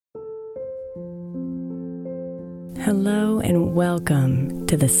Hello and welcome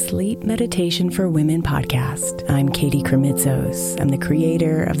to the Sleep Meditation for Women podcast. I'm Katie Kremitzos. I'm the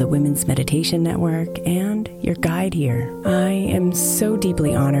creator of the Women's Meditation Network and your guide here. I am so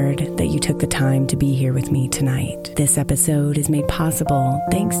deeply honored that you took the time to be here with me tonight. This episode is made possible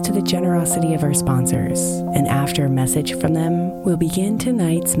thanks to the generosity of our sponsors. And after a message from them, we'll begin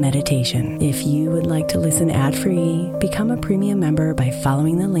tonight's meditation. If you would like to listen ad-free, become a premium member by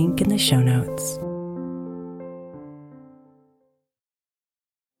following the link in the show notes.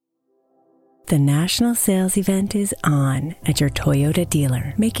 The national sales event is on at your Toyota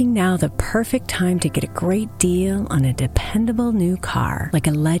dealer, making now the perfect time to get a great deal on a dependable new car, like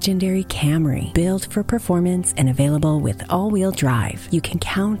a legendary Camry, built for performance and available with all-wheel drive. You can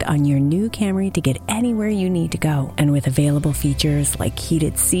count on your new Camry to get anywhere you need to go. And with available features like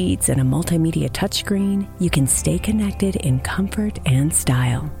heated seats and a multimedia touchscreen, you can stay connected in comfort and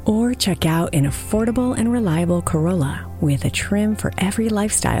style. Or check out an affordable and reliable Corolla with a trim for every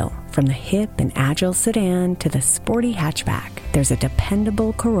lifestyle, from the hip and agile sedan to the sporty hatchback. There's a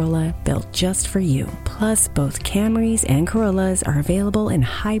dependable Corolla built just for you. Plus, both Camrys and Corollas are available in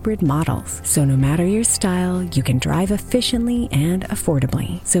hybrid models, so no matter your style, you can drive efficiently and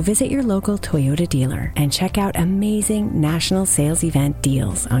affordably. So visit your local Toyota dealer and check out amazing national sales event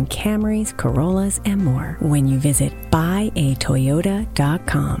deals on Camrys, Corollas, and more when you visit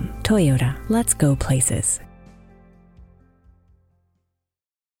buyatoyota.com. Toyota, let's go places.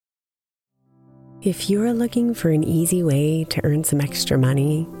 If you're looking for an easy way to earn some extra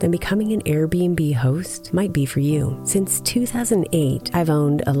money, then becoming an Airbnb host might be for you. Since 2008, I've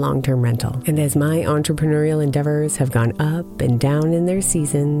owned a long-term rental. And as my entrepreneurial endeavors have gone up and down in their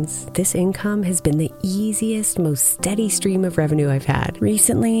seasons, this income has been the easiest, most steady stream of revenue I've had.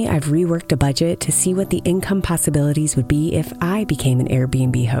 Recently, I've reworked a budget to see what the income possibilities would be if I became an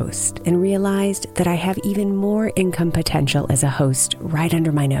Airbnb host, and realized that I have even more income potential as a host right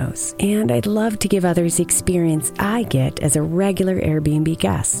under my nose. And I'd love to give others the experience I get as a regular Airbnb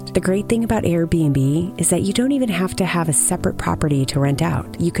guest. The great thing about Airbnb is that you don't even have to have a separate property to rent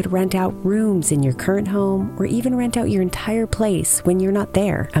out. You could rent out rooms in your current home, or even rent out your entire place when you're not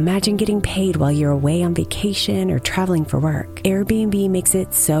there. Imagine getting paid while you're away on vacation or traveling for work. Airbnb makes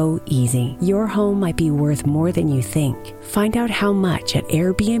it so easy. Your home might be worth more than you think. Find out how much at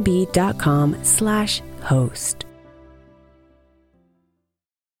airbnb.com/host.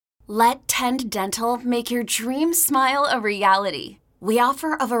 Let Tend Dental make your dream smile a reality. We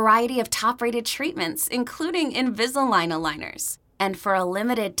offer a variety of top-rated treatments, including Invisalign aligners. And for a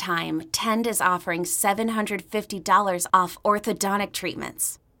limited time, Tend is offering $750 off orthodontic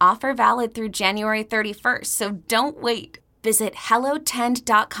treatments. Offer valid through January 31st, so don't wait. Visit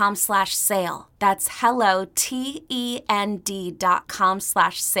hellotend.com/sale. That's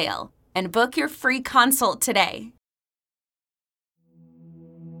hellotend.com/sale. And book your free consult today.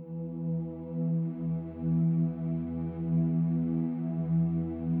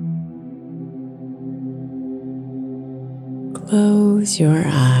 Close your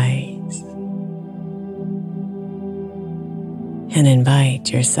eyes and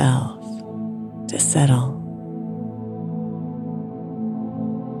invite yourself to settle.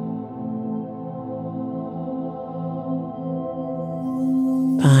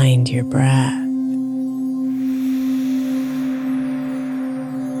 Find your breath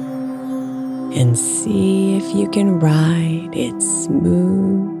and see if you can ride its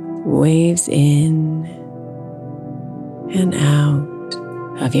smooth waves in and out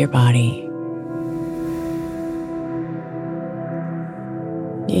of your body.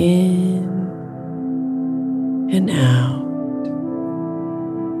 In and out.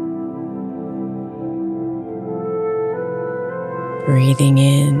 Breathing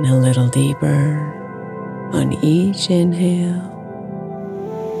in a little deeper on each inhale,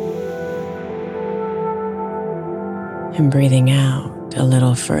 and breathing out a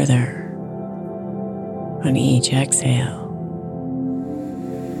little further on each exhale.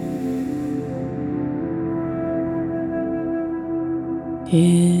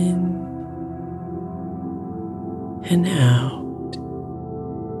 In and out.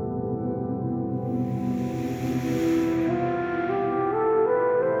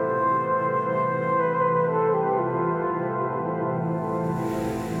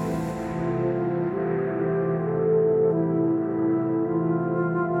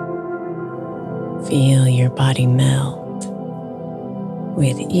 Feel your body melt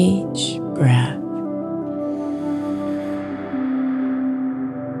with each breath.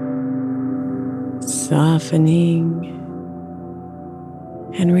 Softening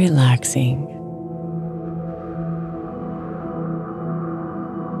and relaxing.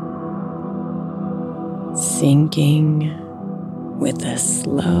 sinking with the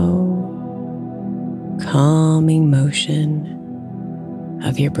slow, calming motion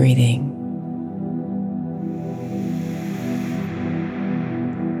of your breathing.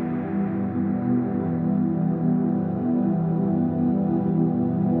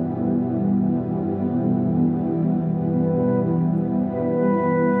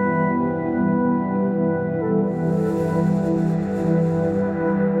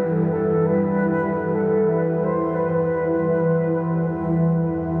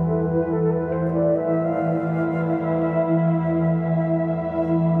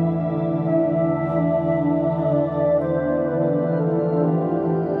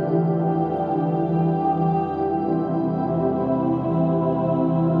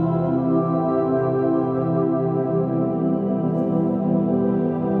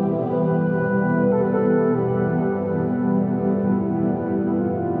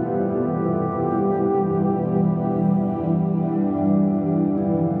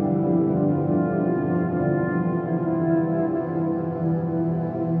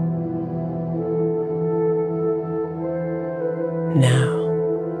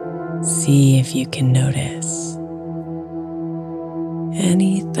 Now, see if you can notice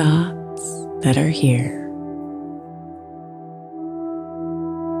any thoughts that are here.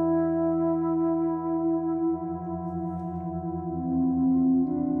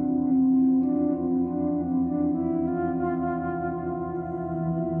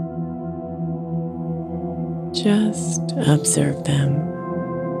 Just observe them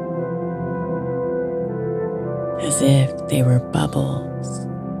as if they were bubbles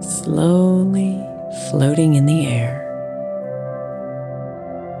slowly floating in the air.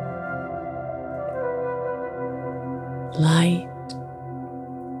 Light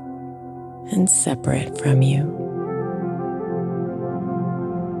and separate from you.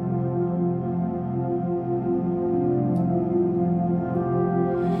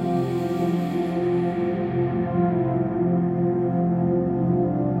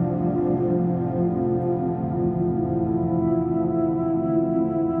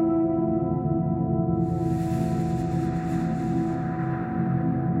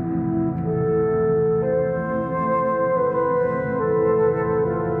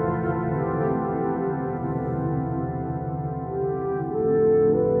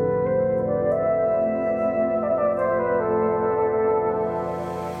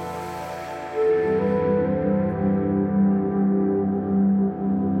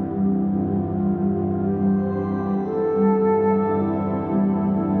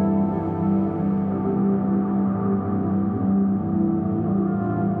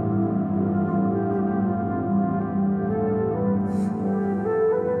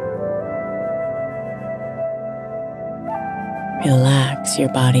 Relax your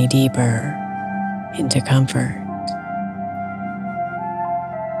body deeper into comfort.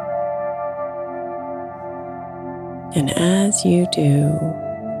 And as you do,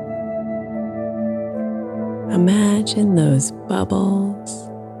 imagine those bubbles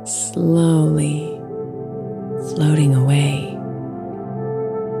slowly floating away,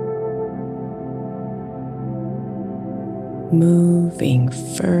 moving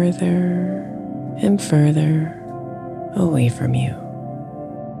further and further away from you,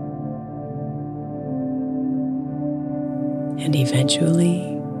 and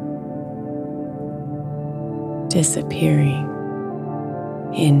eventually disappearing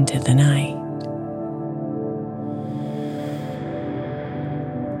into the night.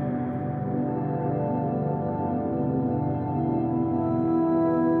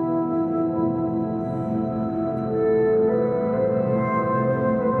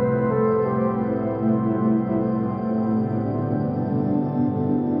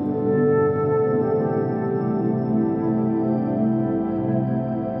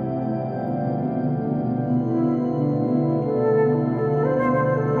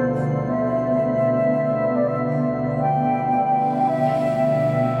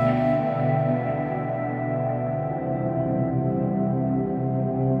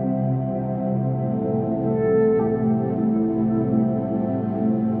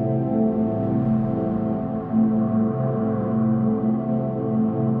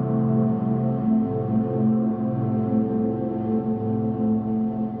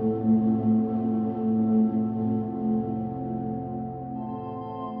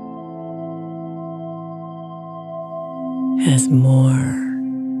 As more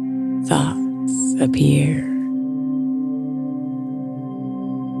thoughts appear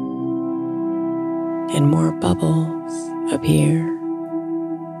and more bubbles appear,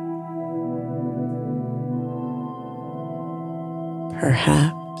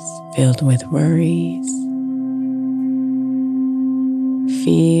 perhaps filled with worries,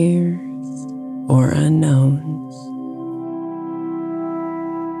 fears, or unknowns.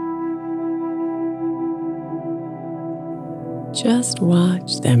 Just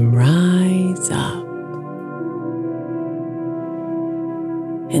watch them rise up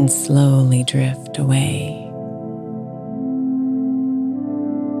and slowly drift away.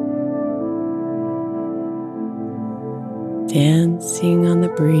 Dancing on the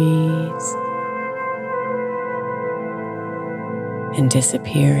breeze and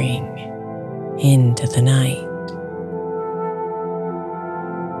disappearing into the night.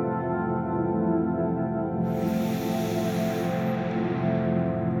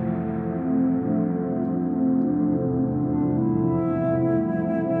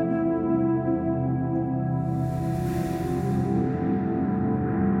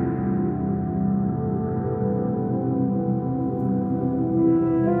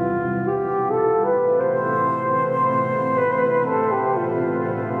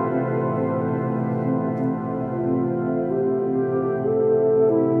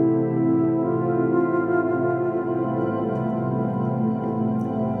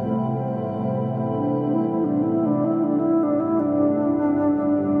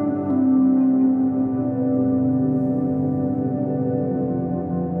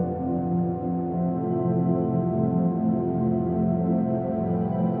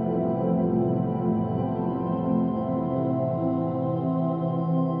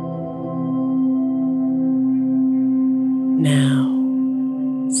 Now,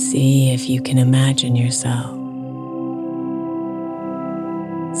 see if you can imagine yourself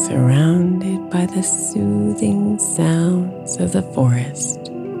surrounded by the soothing sounds of the forest.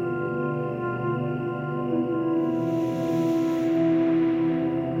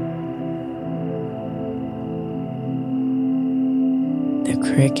 The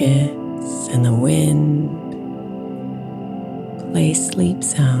crickets and the wind play sleep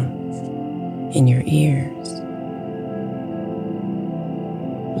sounds in your ears,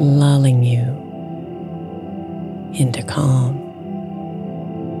 lulling you into calm.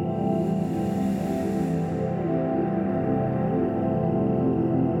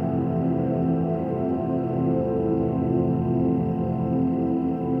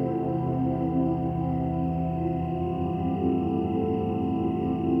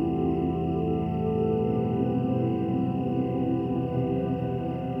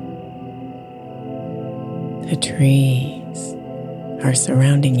 The trees are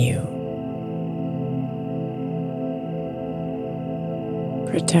surrounding you,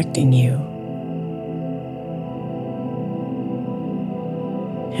 protecting you,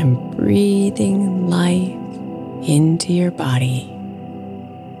 and breathing life into your body.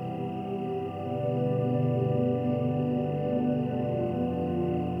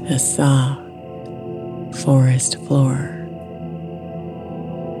 The soft forest floor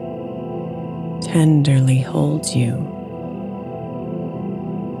tenderly holds you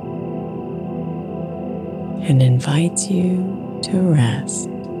and invites you to rest.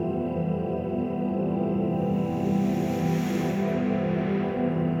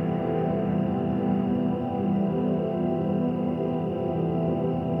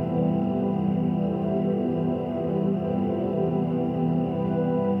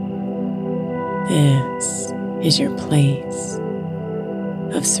 This is your place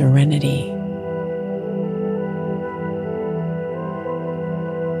of serenity,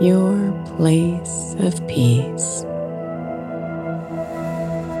 your place of peace.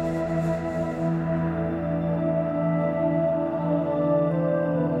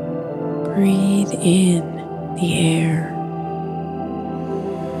 Breathe in the air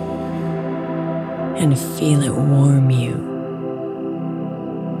and feel it warm you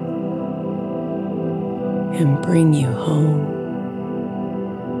and bring you home.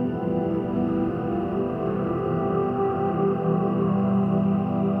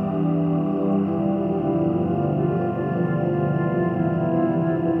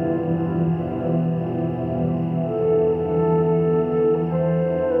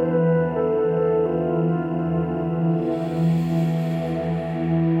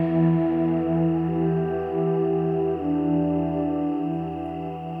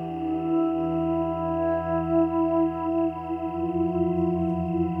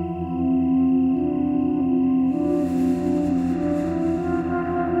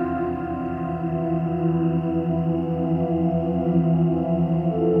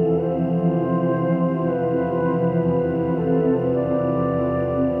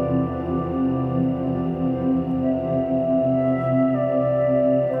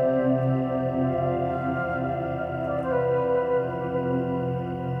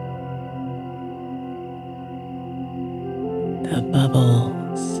 of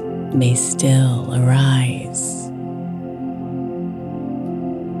bubbles may still arise,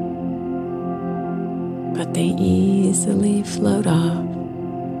 but they easily float off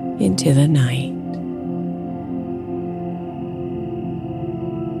into the night.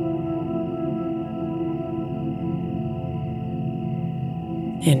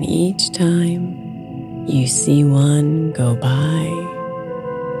 And each time you see one go by,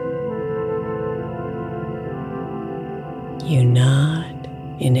 you nod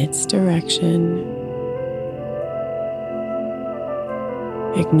in its direction,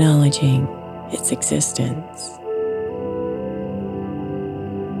 acknowledging its existence.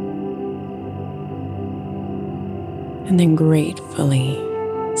 And then gratefully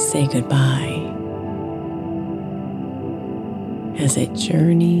say goodbye as it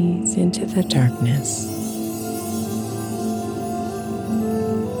journeys into the darkness.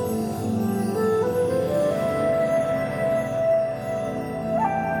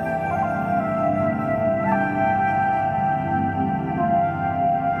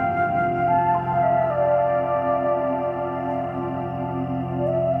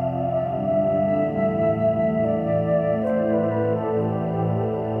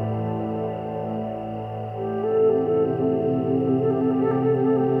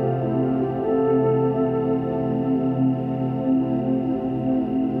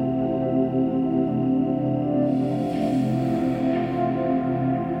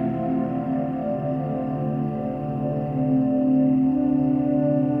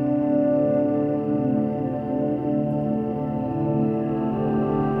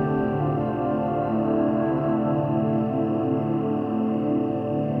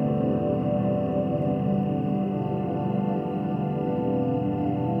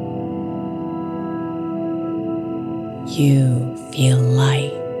 You feel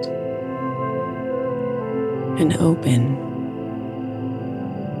light and open.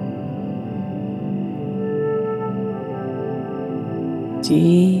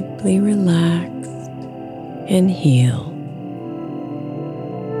 Deeply relaxed and healed.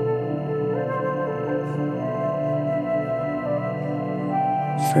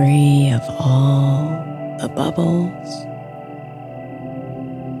 Free of all the bubbles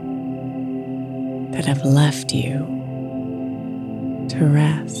that have left you to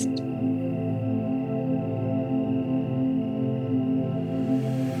rest.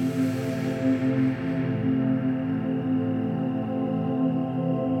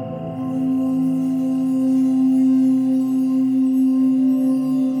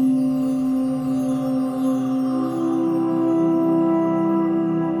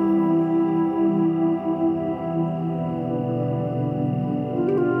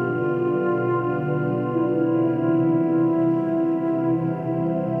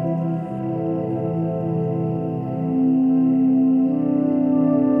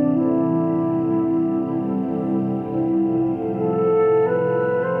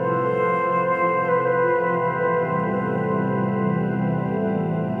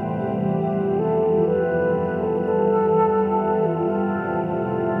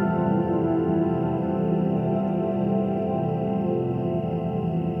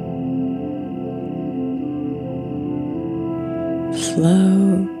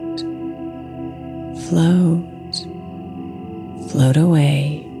 Float, float, float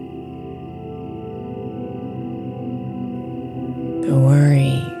away. The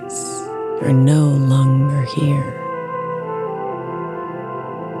worries are no longer here.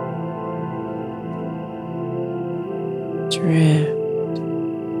 Drift,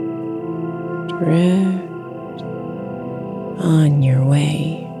 drift on your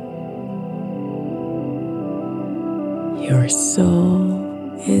way. Your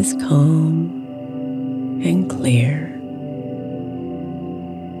soul is calm and clear.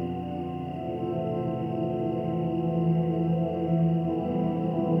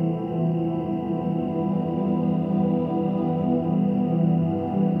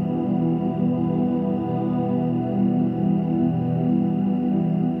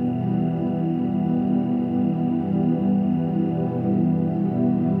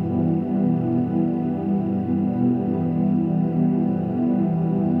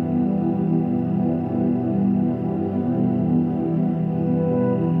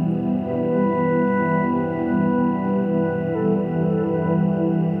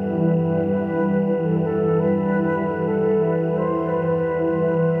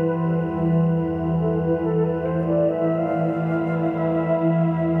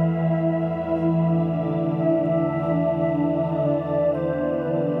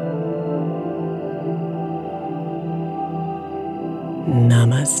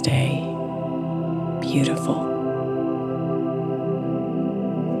 Namaste, beautiful.